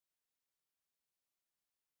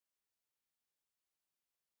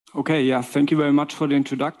Okay, yeah, thank you very much for the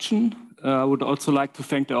introduction. I would also like to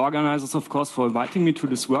thank the organizers, of course, for inviting me to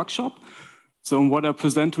this workshop. So what I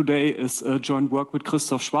present today is a joint work with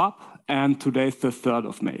Christoph Schwab, and today is the 3rd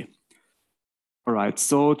of May. All right,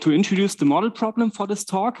 so to introduce the model problem for this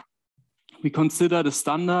talk, we consider the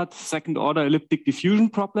standard second-order elliptic diffusion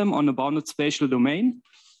problem on a bounded spatial domain.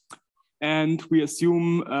 And we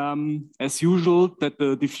assume, as usual, that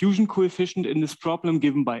the diffusion coefficient in this problem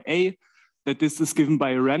given by A, that this is given by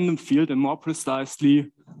a random field, and more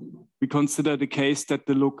precisely, we consider the case that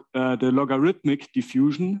the logarithmic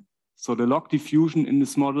diffusion, so the log diffusion in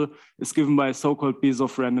this model, is given by a so-called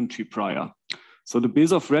Besov random tree prior. So the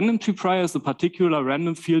Besov random tree prior is a particular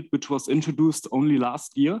random field which was introduced only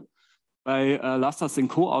last year by Lassas and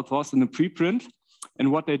co-authors in a preprint.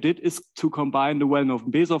 And what they did is to combine the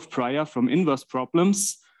well-known Besov prior from inverse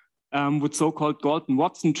problems with so-called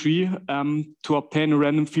Galton-Watson tree to obtain a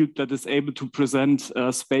random field that is able to present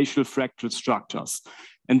spatial fractal structures.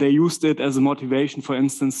 And they used it as a motivation, for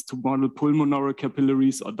instance, to model pulmonary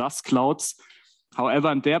capillaries or dust clouds.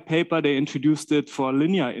 However, in their paper, they introduced it for a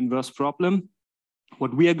linear inverse problem.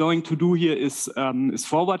 What we are going to do here is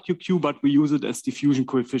forward UQ, but we use it as diffusion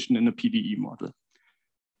coefficient in a PDE model.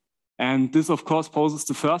 And this, of course, poses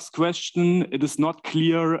the first question. It is not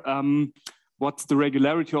clear what's the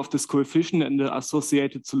regularity of this coefficient and the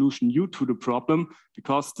associated solution U to the problem,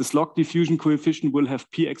 because this log diffusion coefficient will have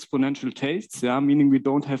p exponential tails, meaning we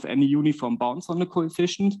don't have any uniform bounds on the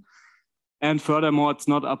coefficient. And furthermore, it's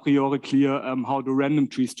not a priori clear how the random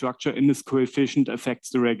tree structure in this coefficient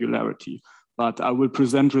affects the regularity. But I will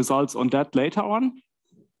present results on that later on.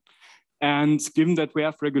 And given that we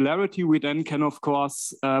have regularity, we then can, of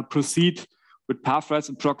course, proceed with pathwise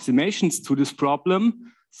approximations to this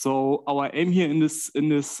problem. So our aim here in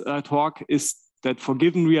this talk is that for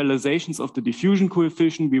given realizations of the diffusion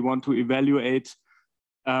coefficient, we want to evaluate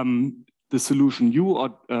the solution U,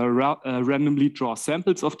 or randomly draw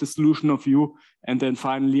samples of the solution of U, and then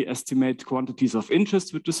finally estimate quantities of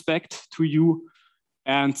interest with respect to U.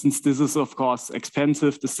 And since this is, of course,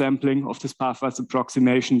 expensive, the sampling of this pathwise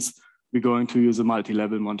approximations, we're going to use a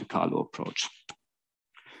multi-level Monte Carlo approach.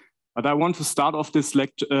 But I want to start off this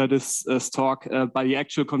talk by the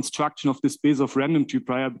actual construction of this Besov random tree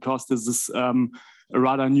prior, because this is a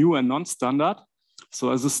rather new and non-standard.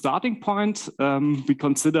 So as a starting point, we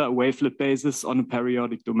consider a wavelet basis on a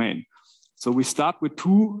periodic domain. So we start with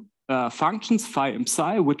two functions, phi and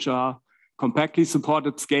psi, which are compactly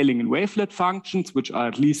supported scaling and wavelet functions, which are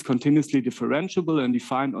at least continuously differentiable and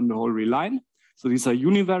defined on the whole real line. So these are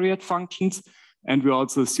univariate functions. And we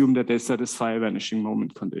also assume that they satisfy a vanishing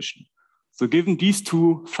moment condition. So given these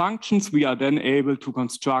two functions, we are then able to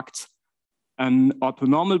construct an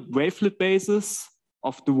orthonormal wavelet basis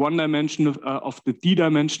of the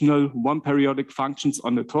d-dimensional one periodic functions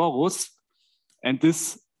on the torus. And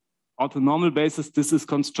this orthonormal basis, this is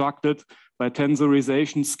constructed by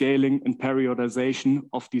tensorization, scaling, and periodization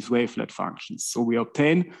of these wavelet functions. So we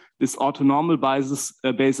obtain this orthonormal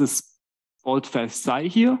basis called psi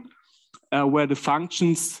here, where the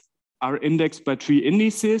functions are indexed by three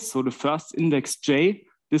indices. So the first index j,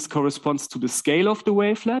 this corresponds to the scale of the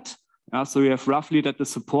wavelet. So we have roughly that the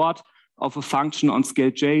support of a function on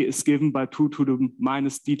scale j is given by 2 to the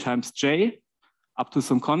minus d times j up to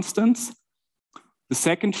some constants. The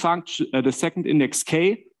second function, the second index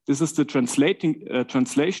k, this is the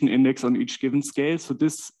translation index on each given scale. So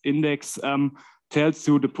this index tells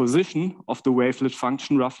you the position of the wavelet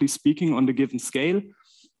function, roughly speaking, on the given scale.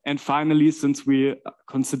 And finally, since we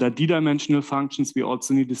consider d-dimensional functions, we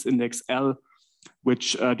also need this index L,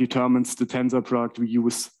 which determines the tensor product we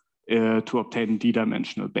use to obtain a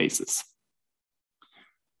d-dimensional basis.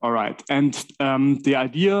 All right, and the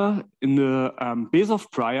idea in the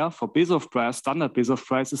Besov prior, for Besov prior, standard Besov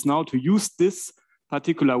priors, is now to use this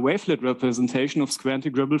particular wavelet representation of square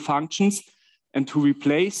integrable functions and to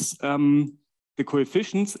replace the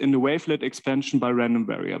coefficients in the wavelet expansion by random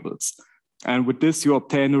variables. And with this, you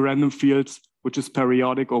obtain a random field which is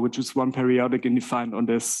periodic, or which is one periodic and defined on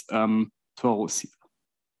this torus here.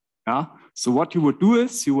 Yeah? So what you would do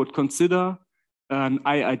is you would consider an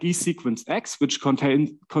IID sequence X, which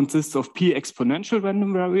consists of p exponential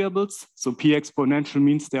random variables. So p exponential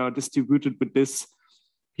means they are distributed with this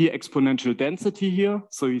p exponential density here.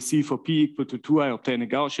 So you see for p equal to 2, I obtain a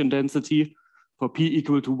Gaussian density. For p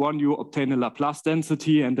equal to 1, you obtain a Laplace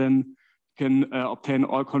density, and then can obtain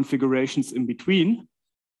all configurations in between.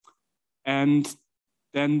 And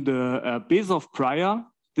then the Besov prior,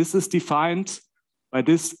 this is defined by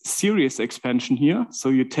this series expansion here. So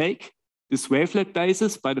you take this wavelet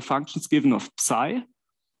basis by the functions given of psi,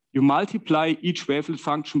 you multiply each wavelet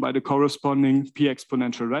function by the corresponding p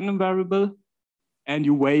exponential random variable, and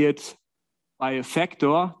you weigh it by a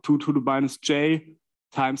factor 2 to the minus j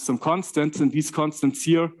times some constants. And these constants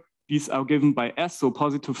here, these are given by S, so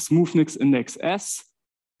positive smoothness index S,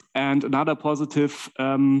 and another positive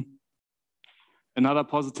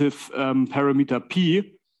parameter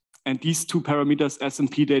P. And these two parameters, S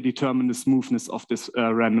and P, they determine the smoothness of this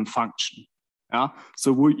random function. Yeah?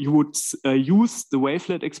 So you would use the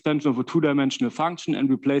wavelet expansion of a two-dimensional function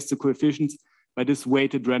and replace the coefficients by this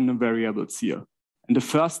weighted random variables here. And the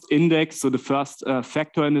first index, so the first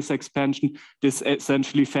factor in this expansion, this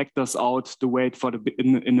essentially factors out the weight for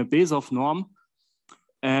in the Besov norm.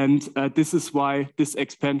 And this is why this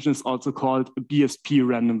expansion is also called a BSP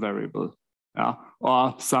random variable, yeah?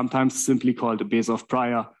 Or sometimes simply called a Besov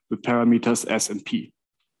prior with parameters S and P.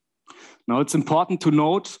 Now it's important to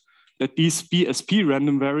note that these BSP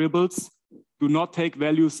random variables do not take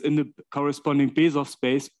values in the corresponding Besov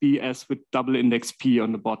space BS with double index P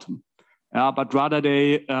on the bottom. But rather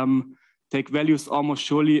they take values almost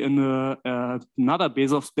surely in another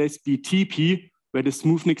Besov space BTP, where the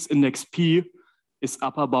smoothness index P is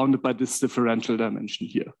upper bounded by this differential dimension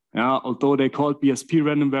here. Although they call BSP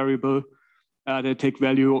random variable, they take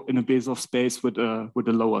value in a Besov space with a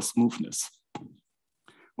lower smoothness.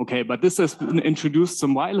 Okay, but this has been introduced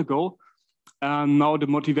some while ago. Now the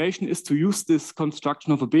motivation is to use this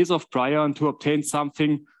construction of a Besov prior and to obtain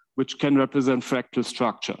something which can represent fractal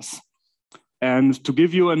structures. And to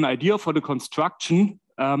give you an idea for the construction,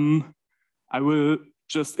 I will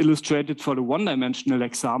just illustrate it for the one-dimensional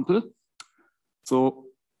example. So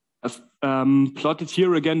I've plotted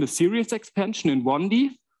here again the series expansion in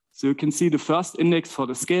 1D. So you can see the first index for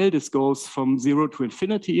the scale, this goes from 0 to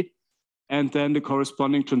infinity. And then the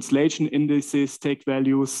corresponding translation indices take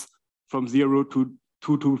values from 0 to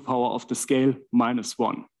 2 to the power of the scale minus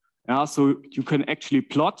 1. So you can actually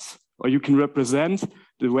plot, or you can represent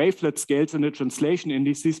the wavelet scales and the translation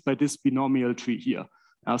indices by this binomial tree here.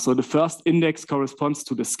 So the first index corresponds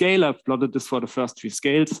to the scale. I've plotted this for the first three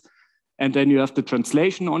scales. And then you have the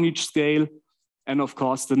translation on each scale. And of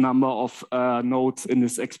course, the number of nodes in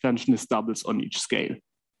this expansion is doubles on each scale.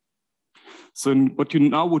 So what you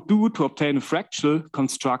now would do to obtain a fractal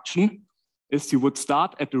construction is you would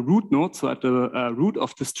start at the root node, so at the root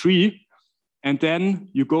of this tree, and then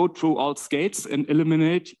you go through all scales and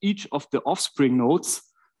eliminate each of the offspring nodes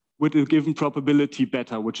with a given probability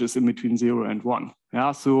beta, which is in between 0 and 1.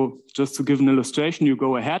 So just to give an illustration, you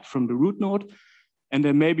go ahead from the root node, and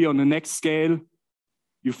then maybe on the next scale,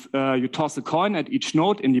 you toss a coin at each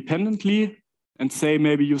node independently, and say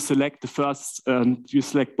maybe you select the first, you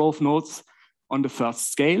select both nodes on the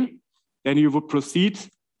first scale. Then you would proceed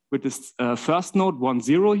with this first node 1,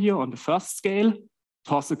 0 here on the first scale,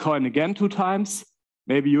 toss a coin again 2 times.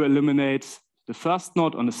 Maybe you eliminate the first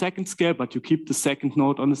node on the second scale, but you keep the second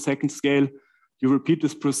node on the second scale. You repeat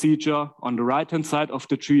this procedure on the right-hand side of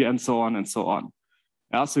the tree, and so on and so on.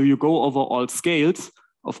 So you go over all scales.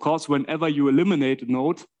 Of course, whenever you eliminate a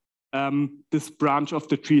node, this branch of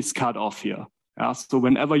the tree is cut off here. So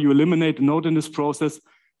whenever you eliminate a node in this process,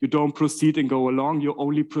 you don't proceed and go along, you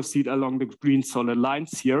only proceed along the green solid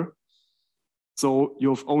lines here. So you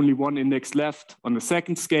have only one index left on the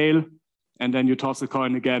second scale, and then you toss a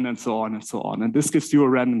coin again, and so on and so on. And this gives you a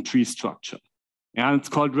random tree structure. And it's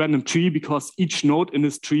called random tree because each node in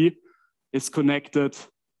this tree is connected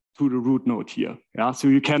to the root node here. So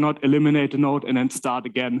you cannot eliminate a node and then start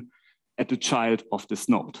again at the child of this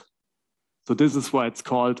node. So this is why it's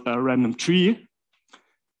called a random tree.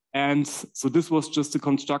 And so this was just a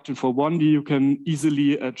construction for 1D. You can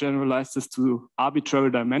easily generalize this to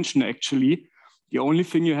arbitrary dimension, actually. The only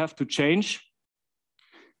thing you have to change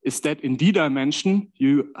is that in D dimension,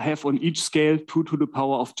 you have on each scale 2 to the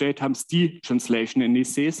power of j times d translation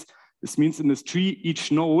indices. This means in this tree,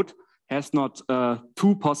 each node has not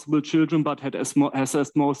 2 possible children, but has at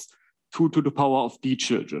most 2 to the power of d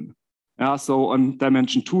children. So on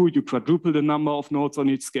dimension 2, you quadruple the number of nodes on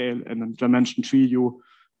each scale, and in dimension 3, you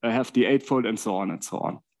have the 8-fold, and so on and so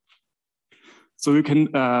on. So you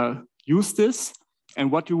can use this,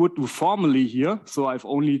 and what you would do formally here, so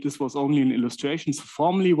this was only an illustration. So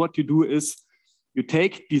formally what you do is you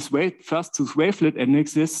take these first two wavelet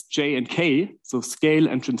indexes, J and K, so scale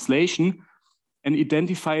and translation, and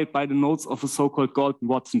identify it by the nodes of a so-called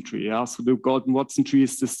Galton-Watson tree. So the Galton-Watson tree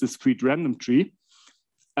is this discrete random tree,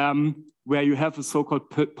 where you have a so-called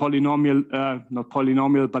polynomial, not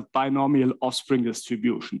polynomial, but binomial offspring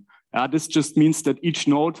distribution. This just means that each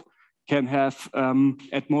node can have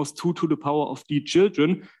at most 2 to the power of d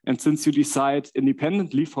children. And since you decide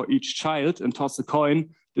independently for each child and toss a coin,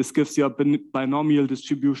 this gives you a binomial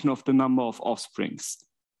distribution of the number of offsprings.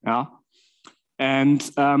 Yeah. And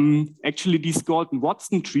actually these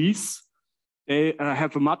Galton-Watson trees, they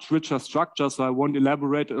have a much richer structure, so I won't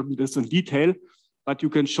elaborate on this in detail, but you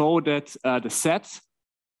can show that the set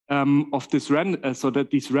of this so that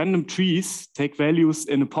these random trees take values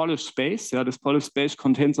in a Polish space. Yeah, this Polish space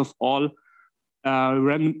contains of all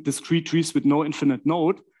random discrete trees with no infinite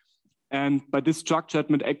node. And by this structure,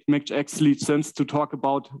 it makes actually sense to talk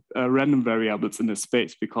about random variables in this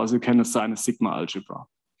space because you can assign a sigma algebra.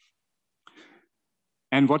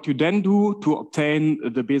 And what you then do to obtain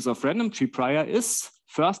the Besov random tree prior is,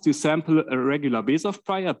 first you sample a regular Besov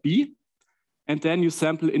prior B, and then you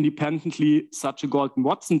sample independently such a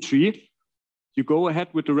Galton-Watson tree. You go ahead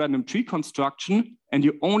with the random tree construction, and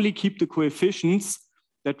you only keep the coefficients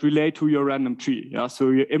that relate to your random tree. Yeah? So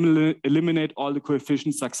you eliminate all the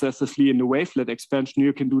coefficients successively in the wavelet expansion.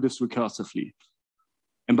 You can do this recursively.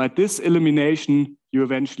 And by this elimination, you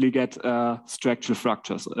eventually get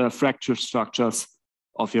fractal structures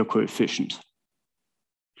of your coefficient.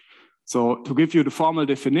 So to give you the formal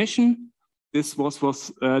definition, this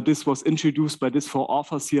was introduced by these 4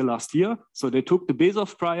 authors here last year. So they took the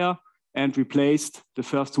Besov prior and replaced the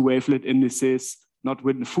first 2 wavelet indices, not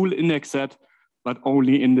with the full index set, but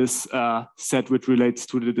only in this set which relates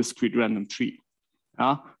to the discrete random tree.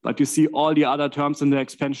 But you see all the other terms in the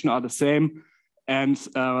expansion are the same. And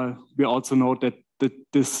we also note that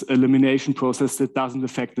this elimination process that doesn't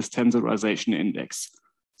affect this tensorization index.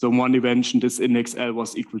 So in one dimension, this index L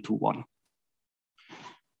was equal to 1.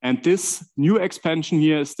 And this new expansion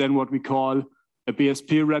here is then what we call a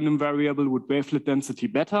BSP random variable with wavelet density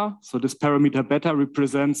beta. So this parameter beta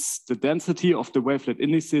represents the density of the wavelet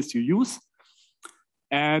indices you use.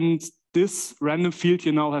 And this random field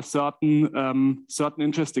here now has certain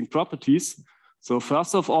interesting properties. So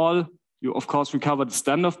first of all, you of course recover the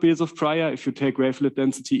standard Besov prior if you take wavelet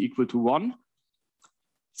density equal to 1.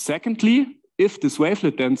 Secondly, if this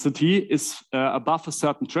wavelet density is above a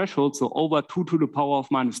certain threshold, so over 2 to the power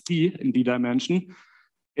of minus d in d dimension,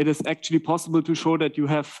 it is actually possible to show that you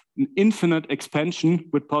have an infinite expansion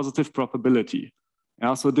with positive probability.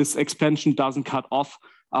 Yeah, so this expansion doesn't cut off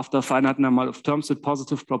after a finite number of terms with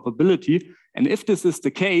positive probability. And if this is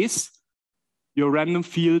the case, your random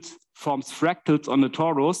field forms fractals on the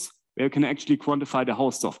torus, where you can actually quantify the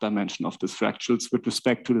Hausdorff dimension of these fractals with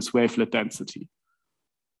respect to this wavelet density.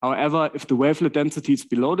 However, if the wavelet density is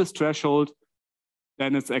below this threshold,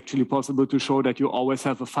 then it's actually possible to show that you always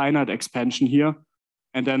have a finite expansion here.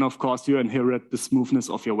 And then, of course, you inherit the smoothness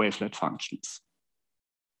of your wavelet functions.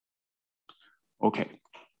 Okay.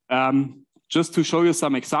 Just to show you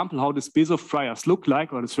some example how this Besov priors look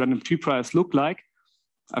like, or this random tree priors look like,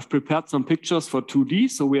 I've prepared some pictures for 2D.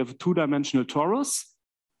 So we have a 2-dimensional torus.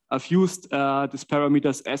 I've used these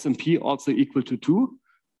parameters S and P also equal to 2.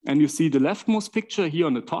 And you see the leftmost picture here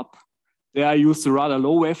on the top. There I used a rather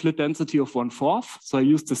low wavelet density of 1/4. So I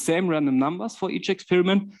used the same random numbers for each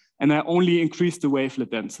experiment, and I only increased the wavelet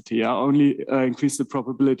density. I only increased the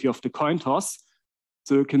probability of the coin toss.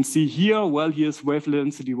 So you can see here, well, here's wavelet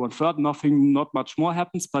density 1/3, not much more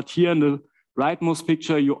happens. But here in the rightmost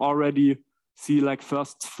picture, you already see like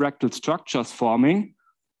first fractal structures forming.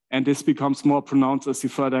 And this becomes more pronounced as you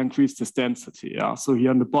further increase this density. Yeah? So here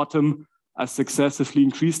on the bottom, I successively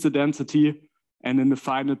increase the density. And in the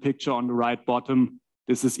final picture on the right bottom,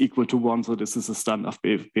 this is equal to 1. So this is a standard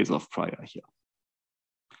Besov prior here.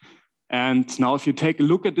 And now if you take a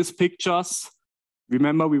look at these pictures,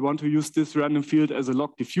 remember we want to use this random field as a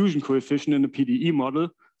log diffusion coefficient in the PDE model.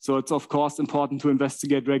 So it's of course important to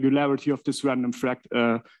investigate regularity of this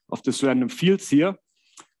random fields here.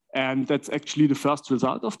 And that's actually the first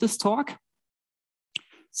result of this talk.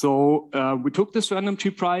 So we took this random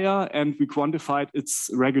tree prior and we quantified its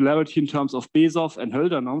regularity in terms of Besov and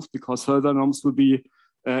Hölder norms, because Hölder norms will be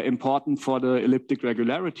important for the elliptic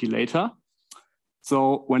regularity later.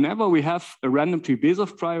 So whenever we have a random tree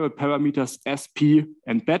Besov prior with parameters S, P,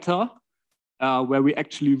 and beta, where we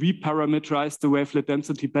actually reparameterize the wavelet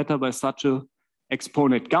density beta by such a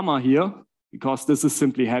exponent gamma here, because this is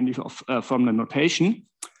simply handy from the notation.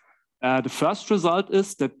 The first result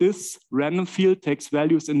is that this random field takes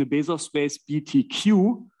values in the Besov space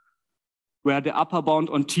BTQ, where the upper bound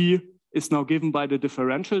on T is now given by the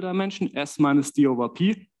differential dimension S minus D over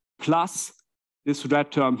P plus this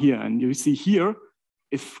red term here. And you see here,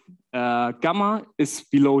 if gamma is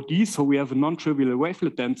below D, so we have a non-trivial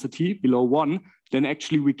wavelet density below 1, then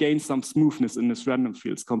actually we gain some smoothness in this random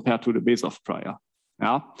fields compared to the Besov prior.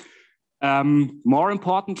 Yeah. More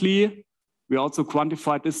importantly, we also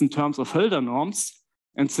quantified this in terms of Hölder norms.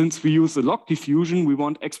 And since we use a log diffusion, we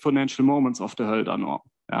want exponential moments of the Hölder norm.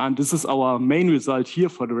 And this is our main result here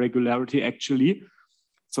for the regularity, actually.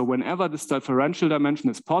 So whenever this differential dimension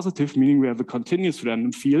is positive, meaning we have a continuous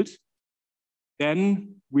random field,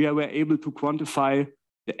 then we were able to quantify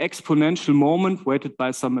the exponential moment weighted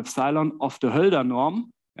by some epsilon of the Hölder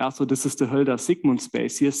norm. Yeah, so this is the Hölder-Sigmund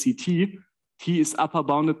space here, CT. T is upper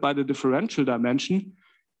bounded by the differential dimension.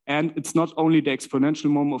 And it's not only the exponential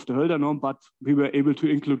moment of the Hölder norm, but we were able to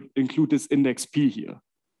include this index P here.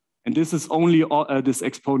 And this is only this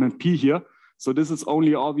exponent P here. So this is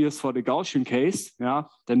only obvious for the Gaussian case. Yeah?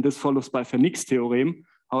 Then this follows by Fernic's theorem.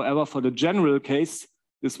 However, for the general case,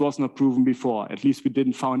 this was not proven before. At least we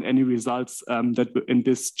didn't find any results that were in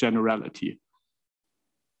this generality.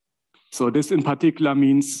 So this in particular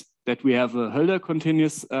means that we have a Hölder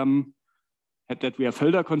continuous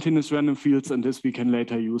random fields, and this we can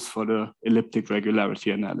later use for the elliptic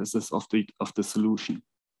regularity analysis of the solution.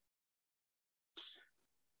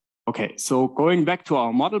 Okay, so going back to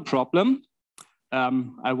our model problem,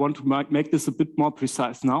 I want to make this a bit more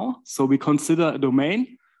precise now. So we consider a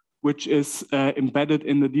domain which is embedded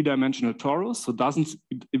in the d-dimensional torus. So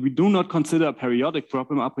we do not consider a periodic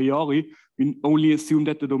problem a priori. We only assume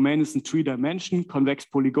that the domain is in 3 dimension, convex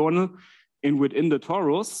polygonal, within the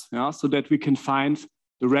torus, yeah, so that we can find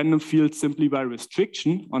the random field simply by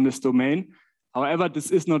restriction on this domain. However,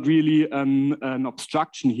 this is not really an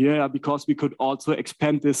obstruction here, because we could also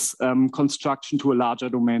expand this construction to a larger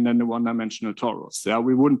domain than the 1-dimensional torus. Yeah,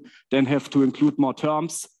 we wouldn't then have to include more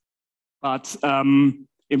terms, but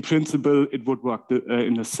in principle, it would work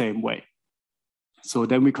in the same way. So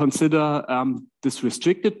then we consider this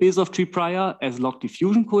restricted Besov-tree prior as log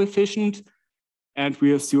diffusion coefficient, and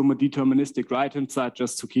we assume a deterministic right-hand side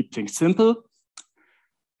just to keep things simple.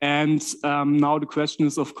 And now the question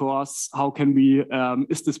is, of course, how can we,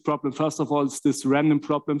 is this problem, first of all, is this random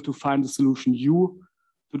problem to find the solution U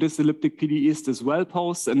to this elliptic PDE, is this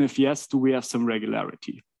well-posed? And if yes, do we have some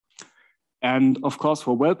regularity? And of course,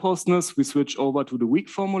 for well-posedness, we switch over to the weak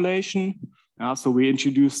formulation. So we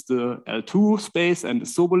introduce the L2 space and the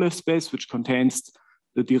Sobolev space, which contains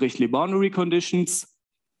the Dirichlet boundary conditions.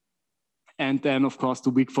 And then, of course, the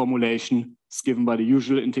weak formulation is given by the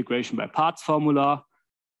usual integration by parts formula.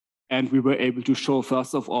 And we were able to show,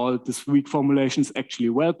 first of all, this weak formulation is actually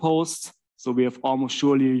well-posed. So we have almost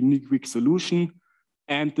surely a unique weak solution.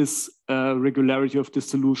 And this regularity of the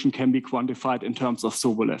solution can be quantified in terms of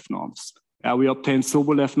Sobolev norms. We obtain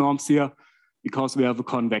Sobolev norms here because we have a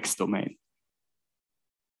convex domain.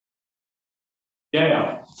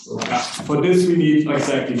 So, for this we need,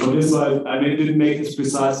 exactly, for this I didn't make this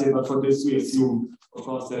precise here, but for this we assume, of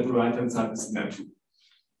course, that the right-hand side is symmetric.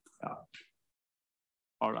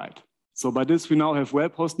 All right. So by this we now have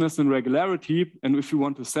well-posedness and regularity, and if we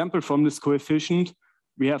want to sample from this coefficient,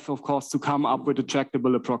 we have, of course, to come up with a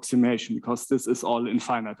tractable approximation, because this is all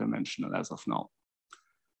infinite dimensional as of now.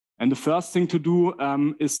 And the first thing to do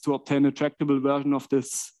is to obtain a tractable version of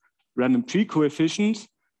this random tree coefficient.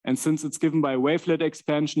 And since it's given by a wavelet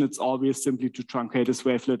expansion, it's obvious simply to truncate this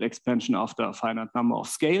wavelet expansion after a finite number of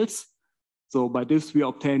scales. So by this, we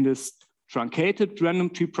obtain this truncated random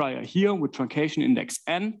tree prior here with truncation index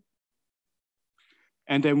n.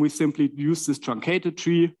 And then we simply use this truncated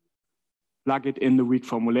tree, plug it in the weak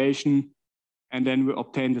formulation, and then we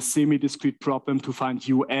obtain the semi-discrete problem to find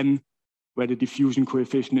un, where the diffusion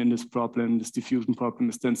coefficient in this diffusion problem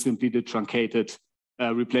is then simply the truncated,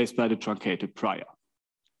 replaced by the truncated prior.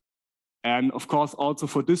 And of course, also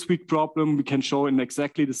for this weak problem, we can show in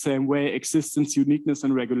exactly the same way existence, uniqueness,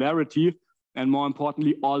 and regularity. And more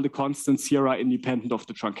importantly, all the constants here are independent of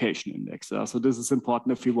the truncation index. So this is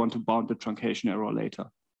important if we want to bound the truncation error later.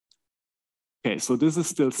 Okay, so this is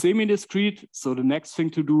still semi-discrete. So the next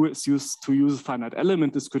thing to do is to use finite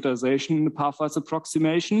element discretization in the pathwise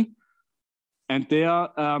approximation. And there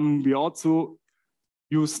we also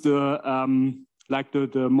use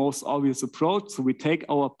the most obvious approach. So we take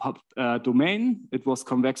our domain, it was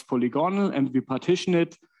convex polygonal, and we partition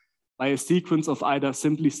it by a sequence of either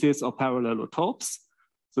simplicities or parallelotopes.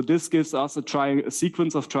 So this gives us a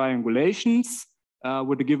sequence of triangulations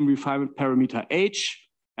with a given refinement parameter h.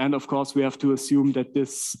 And of course, we have to assume that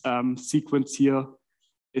this sequence here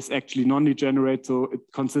is actually non-degenerate. So it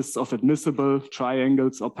consists of admissible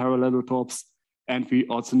triangles or parallelotopes. And we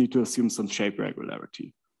also need to assume some shape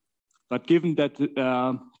regularity. But given that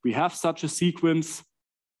we have such a sequence,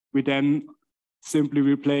 we then simply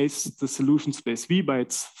replace the solution space V by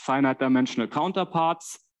its finite dimensional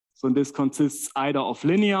counterparts. So this consists either of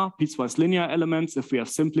piecewise linear elements, if we have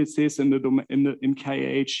simplices in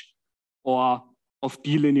KH, or of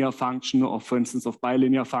bilinear function, or for instance of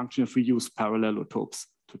bilinear function if we use parallelotopes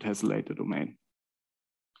to tessellate the domain.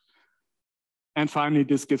 And finally,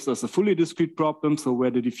 this gives us a fully discrete problem, so where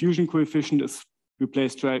the diffusion coefficient is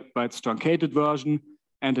replaced by its truncated version,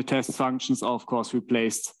 and the test functions are, of course,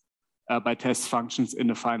 replaced by test functions in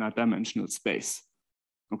a finite dimensional space.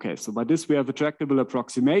 Okay, so by this we have a tractable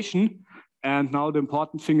approximation. And now the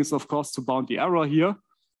important thing is, of course, to bound the error here.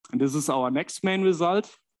 And this is our next main result.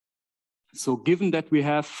 So given that we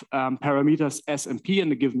have parameters S and P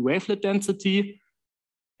and a given wavelet density,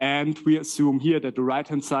 and we assume here that the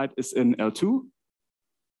right-hand side is in L2,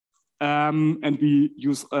 and we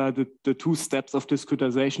use the two steps of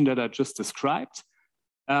discretization that I just described,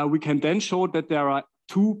 we can then show that there are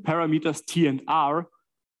two parameters T and R,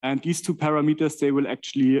 and these two parameters, they will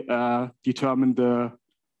actually determine the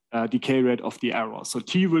decay rate of the error. So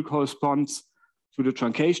T will correspond to the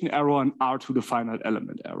truncation error and R to the finite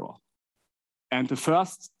element error. And the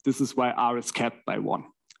first, this is why R is capped by 1.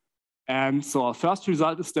 And so our first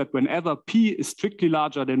result is that whenever P is strictly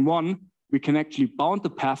larger than 1, we can actually bound the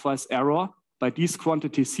pathwise error by these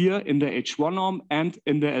quantities here in the H1 norm and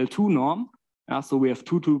in the L2 norm. So we have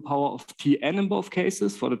 2 to the power of Tn in both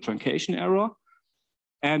cases for the truncation error,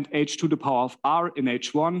 and h to the power of r in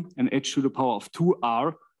H1 and h to the power of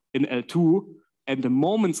 2r in L2. And the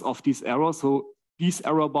moments of these errors, so these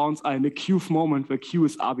error bounds are in the Q moment where Q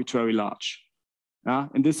is arbitrarily large.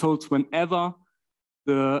 And this holds whenever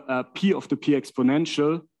the P of the P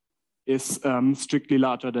exponential is strictly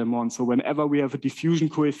larger than 1. So whenever we have a diffusion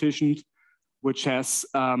coefficient which has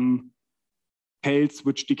tails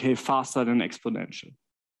which decay faster than exponential.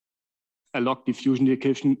 A log diffusion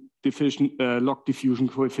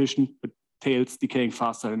coefficient with tails decaying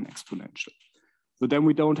faster than exponential. So then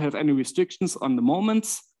we don't have any restrictions on the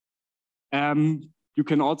moments. You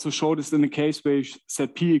can also show this in a case where you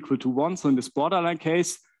set P equal to 1. So in this borderline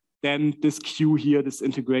case, then this Q here, this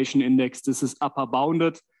integration index, this is upper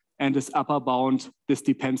bounded, and this upper bound, this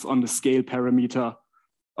depends on the scale parameter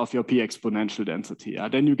of your P exponential density.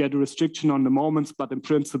 Then you get a restriction on the moments, but in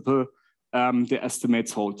principle, the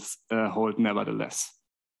estimates hold nevertheless.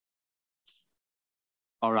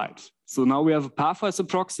 All right, so now we have a pathwise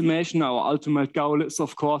approximation. Our ultimate goal is,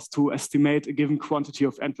 of course, to estimate a given quantity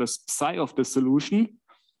of interest psi of the solution.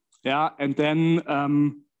 And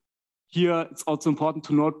then here it's also important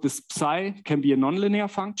to note this psi can be a nonlinear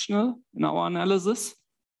functional in our analysis.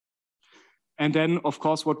 And then, of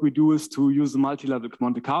course, what we do is to use the multi-level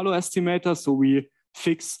Monte Carlo estimator. So we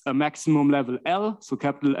fix a maximum level L. So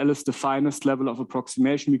capital L is the finest level of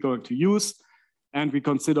approximation we're going to use. And we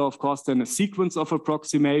consider, of course, then a sequence of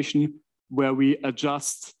approximation where we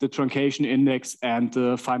adjust the truncation index and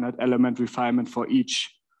the finite element refinement for each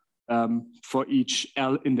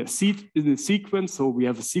L in the sequence. So we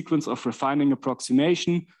have a sequence of refining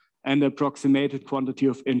approximation, and the approximated quantity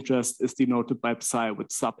of interest is denoted by psi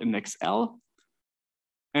with sub-index L.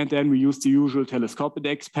 And then we use the usual telescopic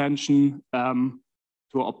expansion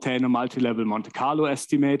to obtain a multi-level Monte Carlo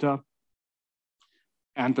estimator.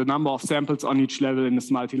 And the number of samples on each level in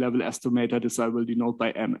this multi-level estimator, this I will denote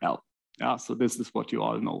by ML. So this is what you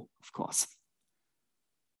all know, of course.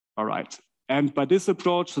 All right. And by this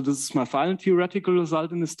approach, so this is my final theoretical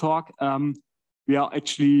result in this talk, we are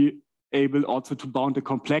actually able also to bound the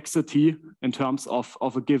complexity in terms of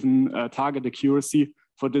a given target accuracy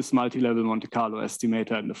for this multi-level Monte Carlo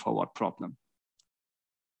estimator in the forward problem.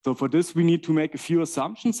 So for this, we need to make a few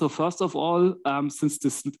assumptions. So first of all, since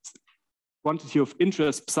this quantity of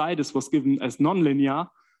interest psi, this was given as nonlinear,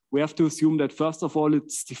 we have to assume that first of all,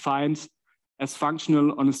 it's defined as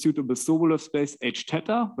functional on a suitable Sobolev space H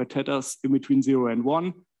theta, where theta is in between 0 and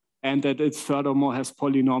 1, and that it furthermore has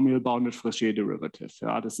polynomial bounded Fréchet derivative.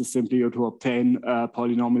 This is simply to obtain a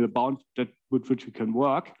polynomial bound with which we can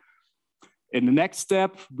work. In the next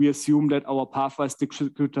step, we assume that our pathwise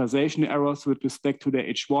discretization errors with respect to the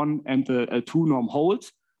H1 and the L2 norm hold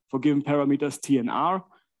for given parameters T and R.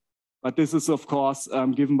 But this is, of course,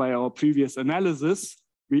 given by our previous analysis.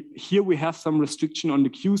 Here we have some restriction on the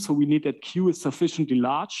Q, so we need that Q is sufficiently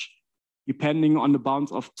large, depending on the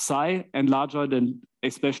bounds of psi, and larger than,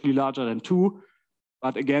 especially larger than 2.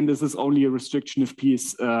 But again, this is only a restriction if P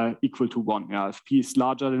is equal to 1. If P is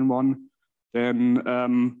larger than 1,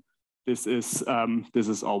 then this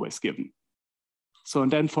is always given. So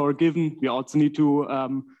and then for a given, we also need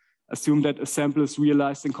to assume that a sample is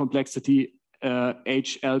realized in complexity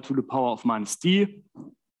HL to the power of minus D.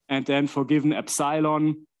 And then for given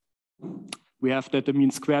epsilon, we have that the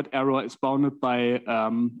mean squared error is bounded by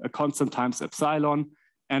a constant times epsilon,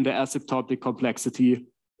 and the asymptotic complexity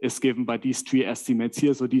is given by these three estimates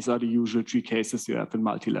here. So these are the usual three cases you have in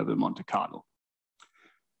multi-level Monte Carlo.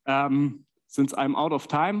 Since I'm out of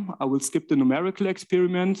time, I will skip the numerical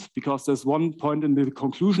experiment because there's one point in the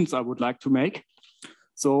conclusions I would like to make.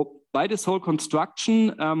 So by this whole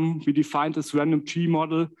construction, we defined this random tree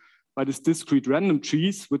model by this discrete random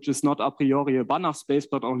trees, which is not a priori a Banach space,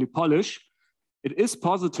 but only Polish. It is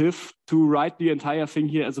positive to write the entire thing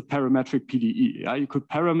here as a parametric PDE. Yeah? You could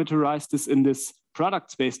parameterize this in this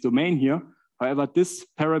product space domain here. However, this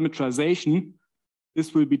parameterization,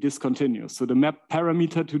 this will be discontinuous. So the map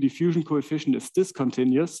parameter to diffusion coefficient is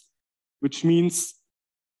discontinuous, which means,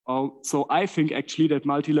 so I think actually that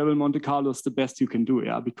multi-level Monte Carlo is the best you can do,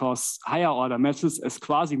 yeah, because higher order methods as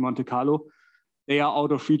quasi Monte Carlo, they are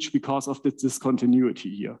out of reach because of the discontinuity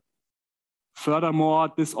here. Furthermore,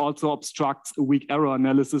 this also obstructs a weak error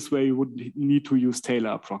analysis where you would need to use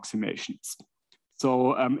Taylor approximations.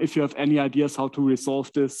 So if you have any ideas how to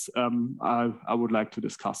resolve this, I would like to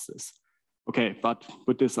discuss this. Okay, but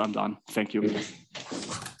with this, I'm done. Thank you.